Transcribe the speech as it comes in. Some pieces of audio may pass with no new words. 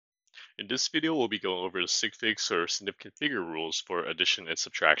In this video, we'll be going over the sig figs or significant figure rules for addition and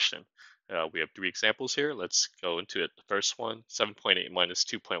subtraction. We have three examples here. Let's go into it. The first one, 7.8 minus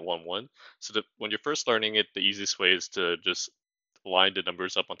 2.11. So when you're first learning it, the easiest way is to just line the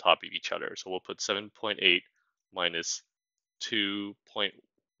numbers up on top of each other. So we'll put 7.8 minus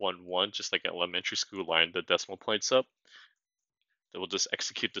 2.11, just like an elementary school, line the decimal points up. Then we'll just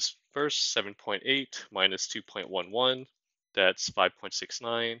execute this first. 7.8 minus 2.11, that's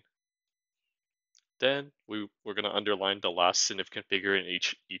 5.69. Then we're going to underline the last significant figure in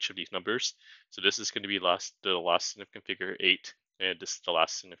each of these numbers. So this is going to be the last significant figure 8, and this is the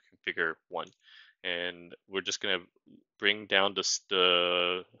last significant figure 1. And we're just going to bring down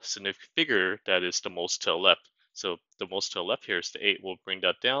the significant figure that is the most to the left. So the most to the left here is the 8. We'll bring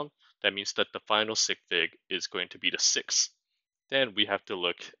that down. That means that the final sig fig is going to be the 6. Then we have to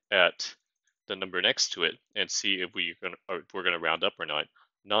look at the number next to it and see if we're going to round up or not.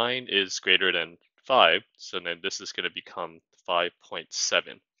 9 is greater than 5, so then this is going to become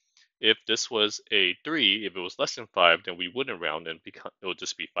 5.7. If this was a 3, if it was less than 5, then we wouldn't round and it will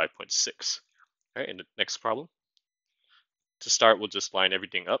just be 5.6. All right, and the next problem. To start, we'll just line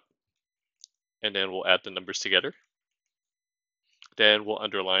everything up, and then we'll add the numbers together. Then we'll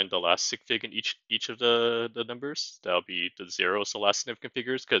underline the last sig fig in each of the numbers. That'll be the 0 is the last significant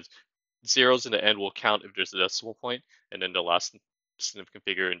figures, because zeros in the end will count if there's a decimal point, and then the last significant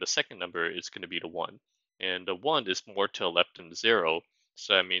figure in the second number is going to be the 1. And the 1 is more to the left than the 0,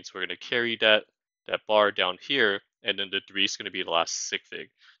 so that means we're going to carry that bar down here, and then the 3 is going to be the last sig fig.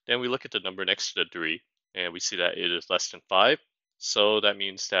 Then we look at the number next to the 3, and we see that it is less than 5, so that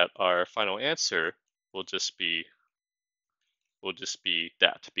means that our final answer will just be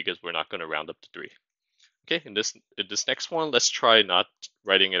that, because we're not going to round up to 3. Okay, in this next one, let's try not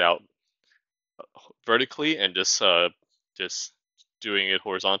writing it out vertically and just doing it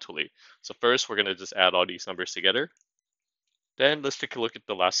horizontally. So first, we're going to just add all these numbers together. Then let's take a look at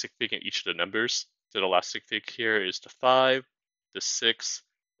the last sig fig in each of the numbers. So the last sig fig here is the 5, the 6,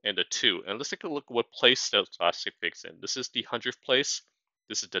 and the 2. And let's take a look at what place those last sig figs in. This is the 100th place,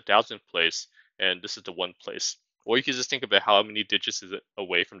 this is the 1000th place, and this is the 1 place. Or you can just think about how many digits is it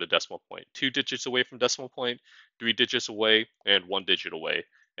away from the decimal point. 2 digits away from decimal point, 3 digits away, and 1 digit away.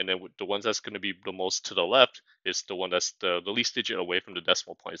 And then the ones that's going to be the most to the left is the one that's the least digit away from the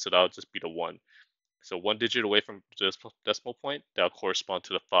decimal point. So that'll just be the 1. So 1 digit away from the decimal point, that'll correspond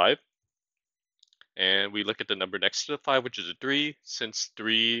to the 5. And we look at the number next to the 5, which is a 3. Since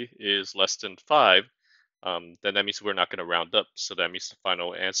 3 is less than 5, then that means we're not going to round up. So that means the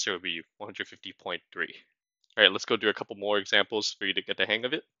final answer will be 150.3. All right, let's go do a couple more examples for you to get the hang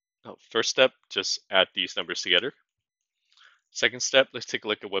of it. First step, just add these numbers together. Second step, let's take a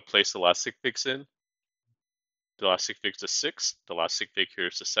look at what place the last sig fig's in. The last sig fig is 6. The last sig fig here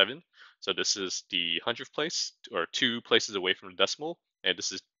is a 7. So this is the 100th place, or 2 places away from the decimal. And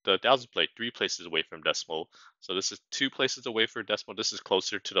this is the 1000th place, 3 places away from decimal. So this is 2 places away from decimal. This is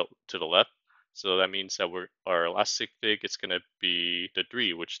closer to the left. So that means that our last sig fig is going to be the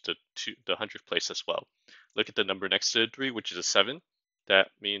 3, which is the 100th place as well. Look at the number next to the 3, which is a 7.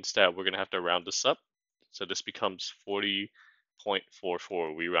 That means that we're going to have to round this up. So this becomes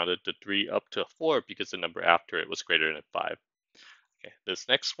 40.44. We rounded the 3 up to 4 because the number after it was greater than 5. Okay, this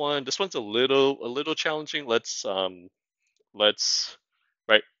next one, this one's a little challenging. Let's line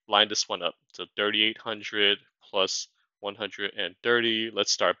this one up. So 3800 plus 130.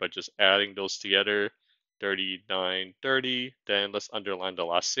 Let's start by just adding those together. 3930. Then let's underline the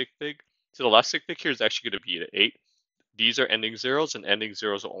last sig fig. So the last sig fig here is actually going to be the 8. These are ending zeros, and ending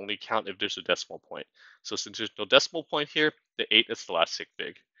zeros will only count if there's a decimal point. So since there's no decimal point here, the 8 is the last sig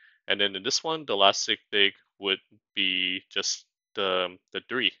fig. And then in this one, the last sig fig would be just the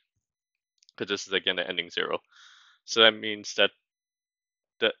 3, because this is again the ending 0. So that means that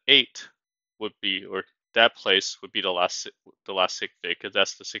the 8 would be, or that place would be the last sig fig, because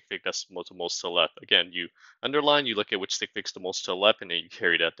that's the sig fig that's most to the left. Again, you underline, you look at which sig fig's the most to the left, and then you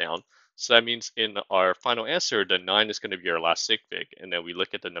carry that down. So that means in our final answer, the 9 is going to be our last sig fig. And then we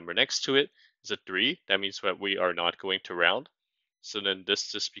look at the number next to it is a 3. That means that we are not going to round. So then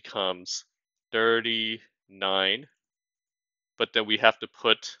this just becomes 39. But then we have to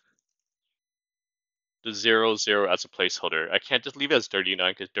put the 0, 0 as a placeholder. I can't just leave it as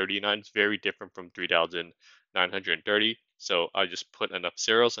 39 because 39 is very different from 3,930. So I just put enough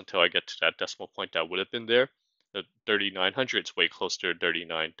zeros until I get to that decimal point that would have been there. The 3,900 is way closer to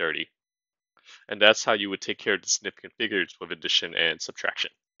 3,930. And that's how you would take care of the significant figures with addition and subtraction.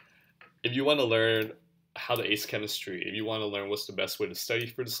 If you want to learn how to ace chemistry, if you want to learn what's the best way to study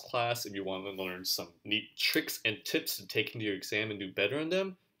for this class, if you want to learn some neat tricks and tips to take into your exam and do better on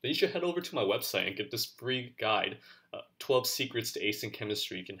them, then you should head over to my website and get this free guide, 12 Secrets to Ace in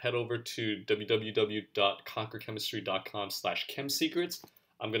Chemistry. You can head over to www.conquerchemistry.com/chemsecrets.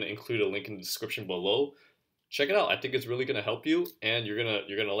 I'm going to include a link in the description below. Check it out. I think it's really going to help you, and you're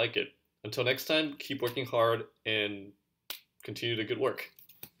gonna like it. Until next time, keep working hard and continue the good work.